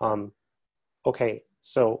 Okay,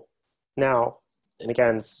 so now, and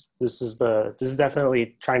again, this is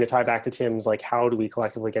definitely trying to tie back to Tim's, like, how do we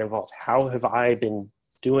collectively get involved? How have I been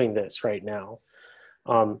doing this right now?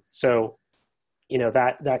 So, you know,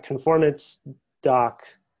 that conformance doc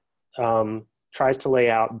tries to lay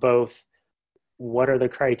out both what are the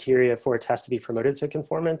criteria for a test to be promoted to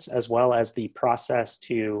conformance, as well as the process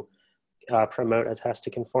to promote a test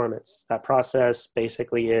to conformance. That process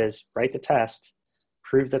basically is write the test,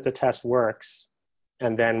 prove that the test works,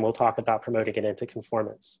 and then we'll talk about promoting it into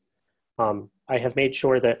conformance. I have made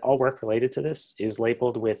sure that all work related to this is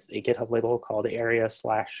labeled with a GitHub label called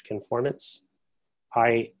area/conformance.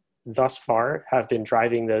 I, thus far, have been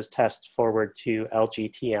driving those tests forward to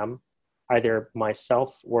LGTM, either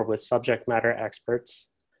myself or with subject matter experts.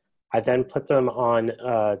 I then put them on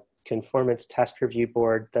a conformance test review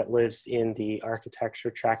board that lives in the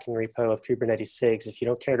architecture tracking repo of Kubernetes SIGs. If you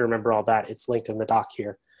don't care to remember all that, it's linked in the doc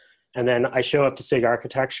here. And then I show up to SIG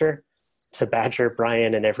architecture to badger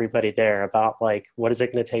Brian and everybody there about, like, what is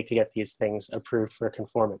it going to take to get these things approved for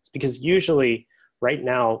conformance? Because usually right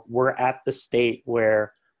now we're at the state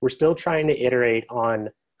where we're still trying to iterate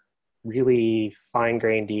on really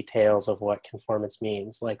fine-grained details of what conformance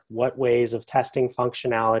means, like what ways of testing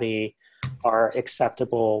functionality are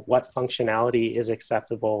acceptable, what functionality is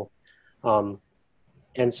acceptable.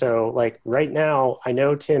 And so, like, right now, I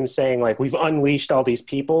know Tim's saying, like, we've unleashed all these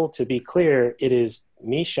people. To be clear, it is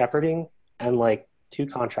me shepherding and, like, 2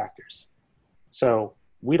 contractors. So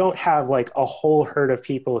we don't have, like, a whole herd of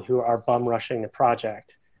people who are bum rushing the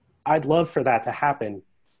project. I'd love for that to happen.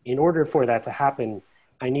 In order for that to happen,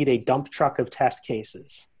 I need a dump truck of test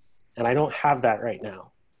cases. And I don't have that right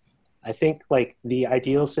now. I think, like, the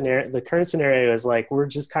ideal scenario, the current scenario is, like, we're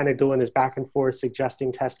just kind of doing this back and forth,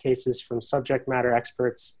 suggesting test cases from subject matter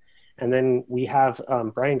experts. And then we have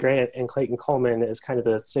Brian Grant and Clayton Coleman as kind of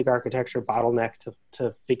the SIG architecture bottleneck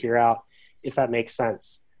to figure out if that makes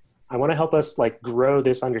sense. I want to help us, like, grow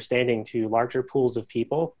this understanding to larger pools of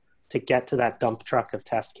people to get to that dump truck of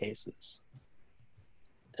test cases.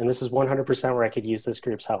 And this is 100% where I could use this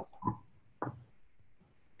group's help.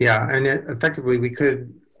 Yeah, and effectively we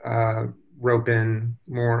could rope in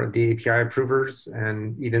more of the API approvers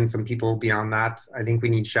and even some people beyond that. I think we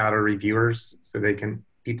need shadow reviewers so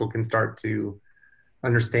people can start to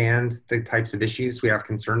understand the types of issues we have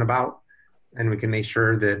concern about, and we can make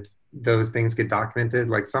sure that those things get documented.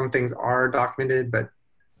 Like, some things are documented, but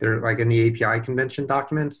they're, like, in the API convention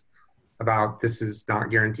document about this is not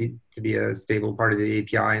guaranteed to be a stable part of the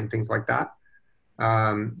API and things like that.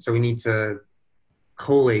 So we need to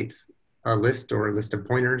collate a list or a list of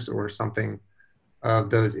pointers or something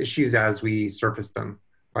of those issues as we surface them.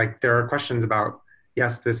 Like, there are questions about,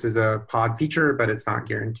 yes, this is a pod feature, but it's not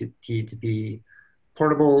guaranteed to be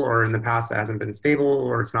portable, or in the past it hasn't been stable,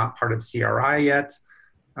 or it's not part of CRI yet.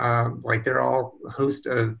 Like, there are all a host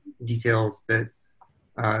of details that,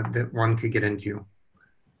 that one could get into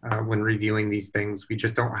when reviewing these things. We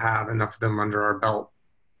just don't have enough of them under our belt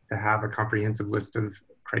to have a comprehensive list of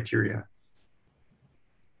criteria.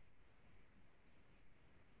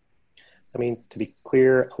 I mean, to be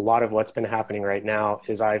clear, a lot of what's been happening right now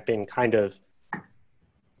is I've been kind of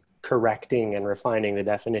correcting and refining the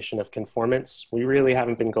definition of conformance. We really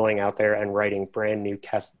haven't been going out there and writing brand new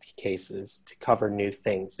test cases to cover new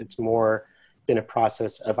things. It's more been a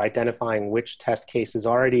process of identifying which test cases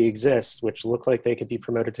already exist, which look like they could be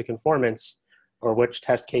promoted to conformance, or which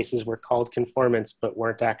test cases were called conformance but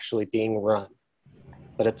weren't actually being run.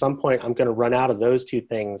 But at some point, I'm going to run out of those 2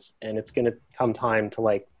 things, and it's going to come time to,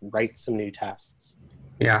 like, write some new tests.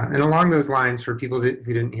 Yeah, and along those lines, for people who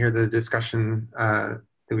didn't hear the discussion that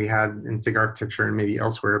we had in SIG architecture and maybe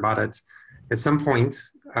elsewhere about it, at some point,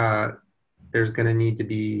 there's going to need to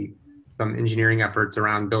be some engineering efforts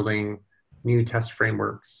around building new test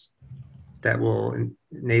frameworks that will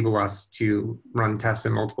enable us to run tests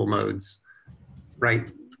in multiple modes,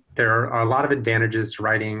 right? There are a lot of advantages to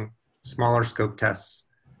writing smaller scope tests,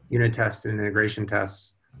 unit tests, and integration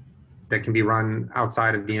tests that can be run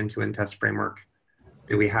outside of the end-to-end test framework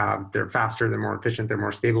that we have. They're faster, they're more efficient, they're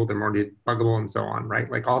more stable, they're more debuggable, and so on,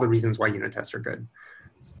 right? Like all the reasons why unit tests are good.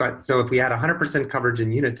 But so if we had 100% coverage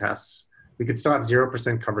in unit tests, we could still have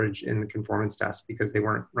 0% coverage in the conformance tests because they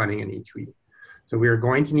weren't running in E2E. So we are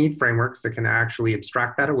going to need frameworks that can actually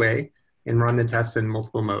abstract that away and run the tests in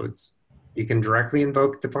multiple modes. You can directly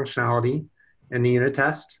invoke the functionality in the unit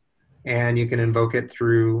test, and you can invoke it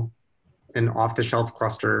through an off-the-shelf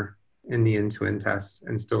cluster in the end-to-end tests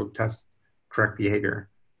and still test correct behavior.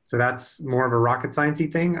 So that's more of a rocket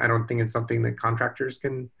sciencey thing. I don't think it's something that contractors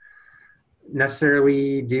can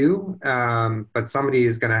necessarily do, but somebody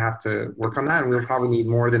is going to have to work on that, and we'll probably need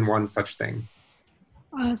more than one such thing.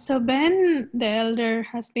 So Ben, the elder,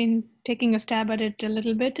 has been taking a stab at it a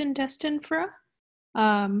little bit in test infra,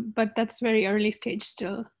 but that's very early stage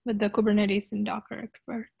still with the Kubernetes and Docker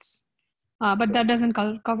efforts. But that doesn't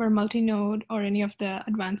cover multi-node or any of the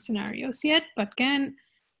advanced scenarios yet, but can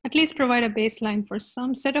at least provide a baseline for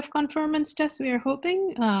some set of conformance tests we are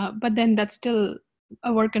hoping, but then that's still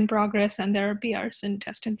a work in progress and there are PRs in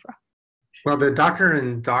test infra. Well, the Docker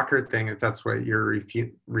and Docker thing, if that's what you're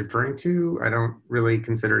referring to, I don't really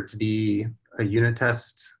consider it to be a unit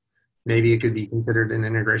test. Maybe it could be considered an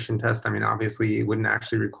integration test. I mean, obviously it wouldn't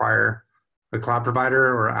actually require a cloud provider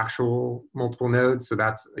or actual multiple nodes. So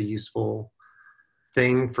that's a useful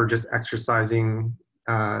thing for just exercising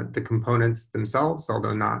the components themselves,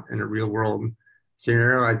 although not in a real world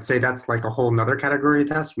scenario. I'd say that's like a whole nother category of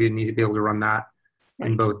test. We need to be able to run that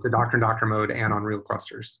in both the Docker and Docker mode and on real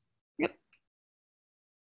clusters. Yep.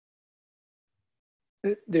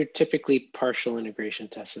 They're typically partial integration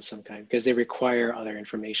tests of some kind because they require other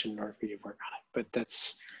information in order for you to work on it. But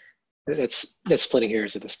that's splitting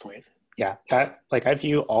hairs at this point. Yeah, I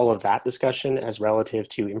view all of that discussion as relative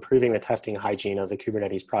to improving the testing hygiene of the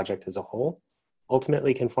Kubernetes project as a whole.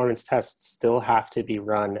 Ultimately, conformance tests still have to be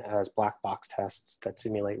run as black box tests that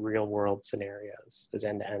simulate real world scenarios as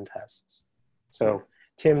end-to-end tests. So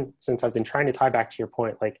Tim, since I've been trying to tie back to your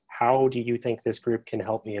point, like how do you think this group can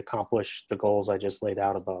help me accomplish the goals I just laid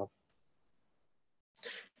out above?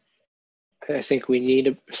 I think we need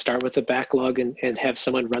to start with the backlog and have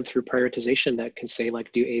someone run through prioritization that can say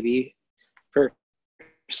like do A/B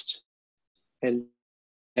first and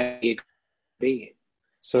B.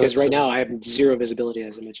 Because right now I have zero visibility,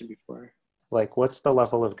 as I mentioned before. Like what's the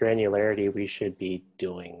level of granularity we should be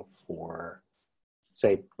doing for,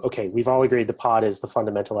 say, okay, we've all agreed the pod is the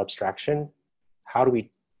fundamental abstraction. How do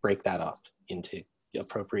we break that up into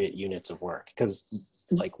appropriate units of work? Because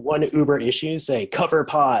like one Uber issue, say cover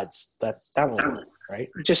pods, that won't work, right?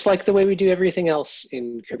 Just like the way we do everything else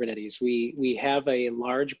in Kubernetes, we have a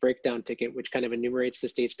large breakdown ticket which kind of enumerates the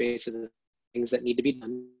state space of the things that need to be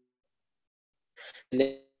done. And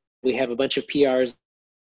then we have a bunch of PRs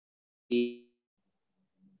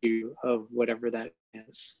of whatever that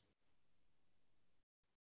is.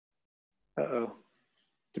 Uh-oh,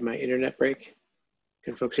 did my internet break?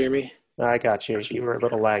 Can folks hear me? I got you. You were a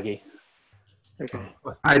little laggy. Okay.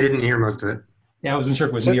 I didn't hear most of it. Yeah, I wasn't sure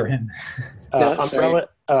if it was me or him.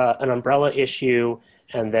 An umbrella issue,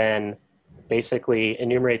 and then basically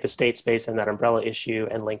enumerate the state space in that umbrella issue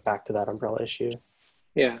and link back to that umbrella issue.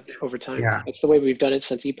 Yeah, over time. Yeah. That's the way we've done it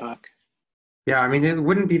since Epoch. Yeah, I mean, it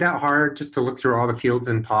wouldn't be that hard just to look through all the fields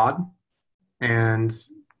in pod and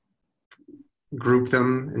group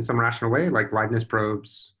them in some rational way, like liveness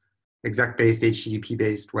probes, exec-based,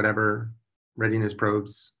 HTTP-based, whatever, readiness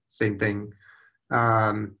probes, same thing.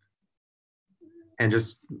 And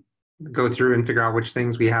just go through and figure out which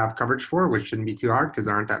things we have coverage for, which shouldn't be too hard because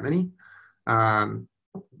there aren't that many. And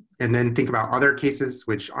then think about other cases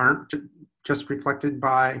which aren't just reflected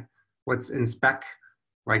by what's in spec,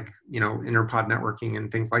 like, you know, interpod networking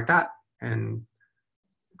and things like that, and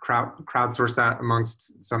crowdsource that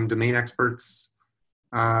amongst some domain experts.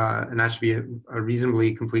 And that should be a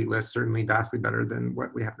reasonably complete list, certainly vastly better than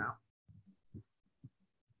what we have now.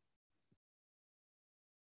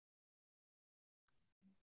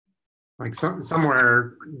 Like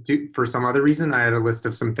somewhere, for some other reason, I had a list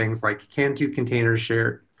of some things like, can two containers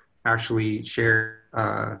actually share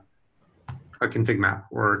a config map?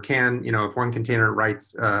 Or can, you know, if one container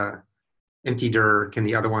writes empty dir, can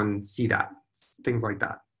the other one see that? Things like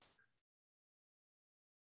that.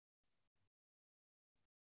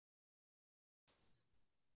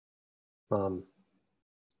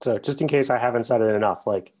 So just in case I haven't said it enough,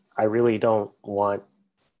 like I really don't want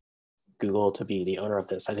Google to be the owner of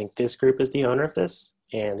this. I think this group is the owner of this.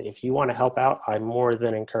 And if you want to help out, I more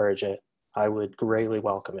than encourage it. I would greatly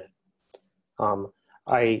welcome it.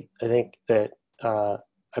 I think that I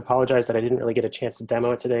apologize that I didn't really get a chance to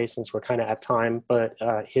demo it today since we're kind of at time, but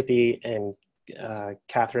Hippie and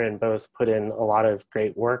Catherine both put in a lot of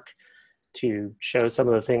great work to show some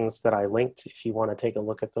of the things that I linked. If you want to take a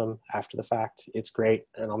look at them after the fact, it's great.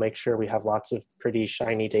 And I'll make sure we have lots of pretty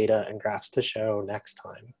shiny data and graphs to show next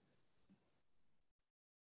time.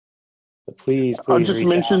 But please I'll just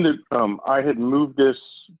mention out. that I had moved this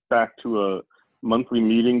back to a monthly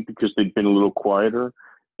meeting because they'd been a little quieter.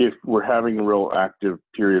 If we're having a real active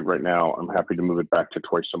period right now, I'm happy to move it back to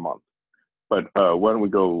twice a month. But why don't we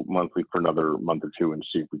go monthly for another month or two and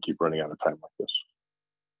see if we keep running out of time like this.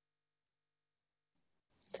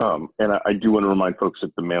 And I do want to remind folks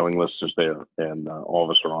that the mailing list is there and all of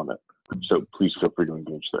us are on it. So please feel free to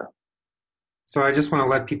engage there. So I just want to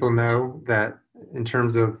let people know that in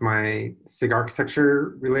terms of my SIG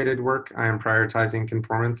architecture related work, I am prioritizing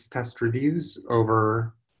conformance test reviews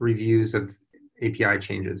over reviews of API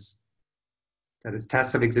changes. That is,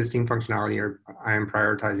 tests of existing functionality, or I am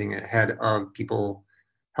prioritizing ahead of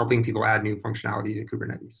helping people add new functionality to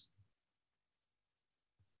Kubernetes.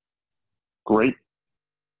 Great.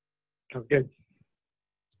 Sounds good.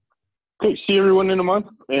 Okay, see everyone in a month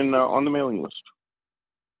and on the mailing list.